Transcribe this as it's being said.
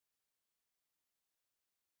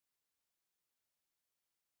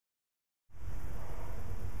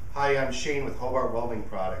Hi, I'm Shane with Hobart Welding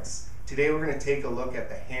Products. Today we're going to take a look at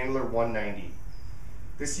the Handler 190.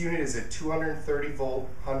 This unit is a 230 volt,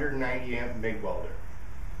 190 amp MIG welder.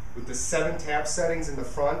 With the 7 tap settings in the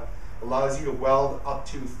front, allows you to weld up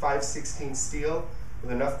to 5/16 steel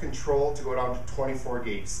with enough control to go down to 24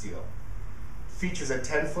 gauge steel. Features a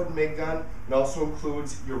 10-foot MIG gun and also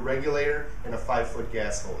includes your regulator and a 5-foot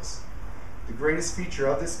gas hose. The greatest feature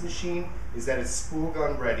of this machine is that it's spool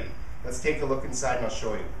gun ready. Let's take a look inside and I'll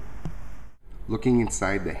show you. Looking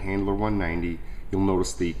inside the Handler 190, you'll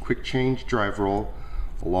notice the quick change drive roll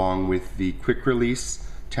along with the quick release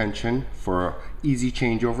tension for easy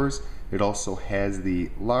changeovers. It also has the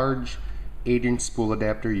large 8-inch spool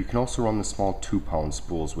adapter. You can also run the small 2-pound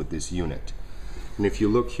spools with this unit. And if you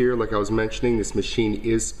look here, like I was mentioning, this machine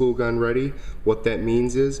is spool gun ready. What that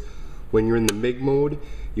means is when you're in the MIG mode,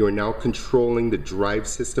 you are now controlling the drive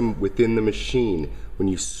system within the machine. When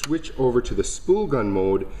you switch over to the spool gun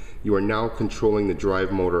mode, you are now controlling the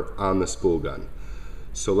drive motor on the spool gun.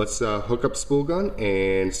 So let's hook up spool gun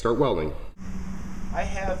and start welding. I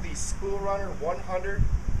have the SpoolRunner 100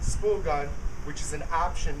 spool gun, which is an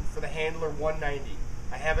option for the Handler 190.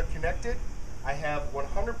 I have it connected. I have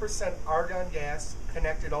 100% argon gas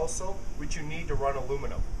connected also, which you need to run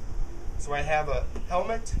aluminum. So I have a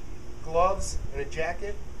helmet, gloves, and a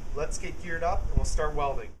jacket. Let's get geared up and we'll start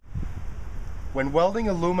welding. When welding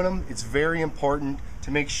aluminum, it's very important to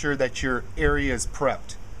make sure that your area is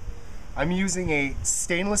prepped. I'm using a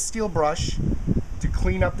stainless steel brush to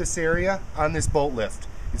clean up this area on this boat lift.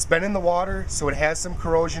 It's been in the water, so it has some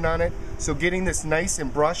corrosion on it, so getting this nice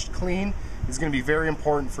and brushed clean is going to be very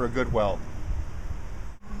important for a good weld.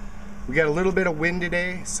 We got a little bit of wind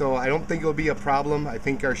today, so I don't think it'll be a problem. I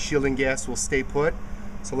think our shielding gas will stay put.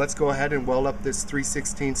 So let's go ahead and weld up this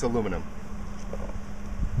 3/16 aluminum.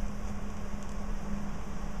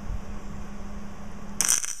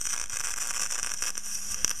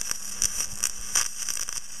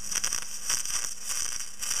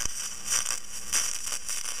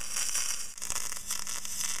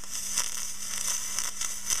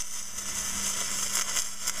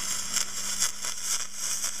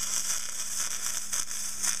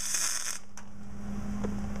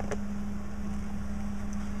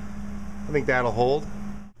 I think that'll hold.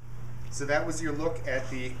 So that was your look at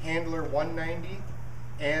the Handler 190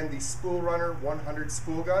 and the SpoolRunner 100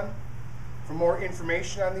 spool gun. For more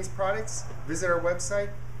information on these products, visit our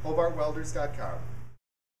website, hobartwelders.com.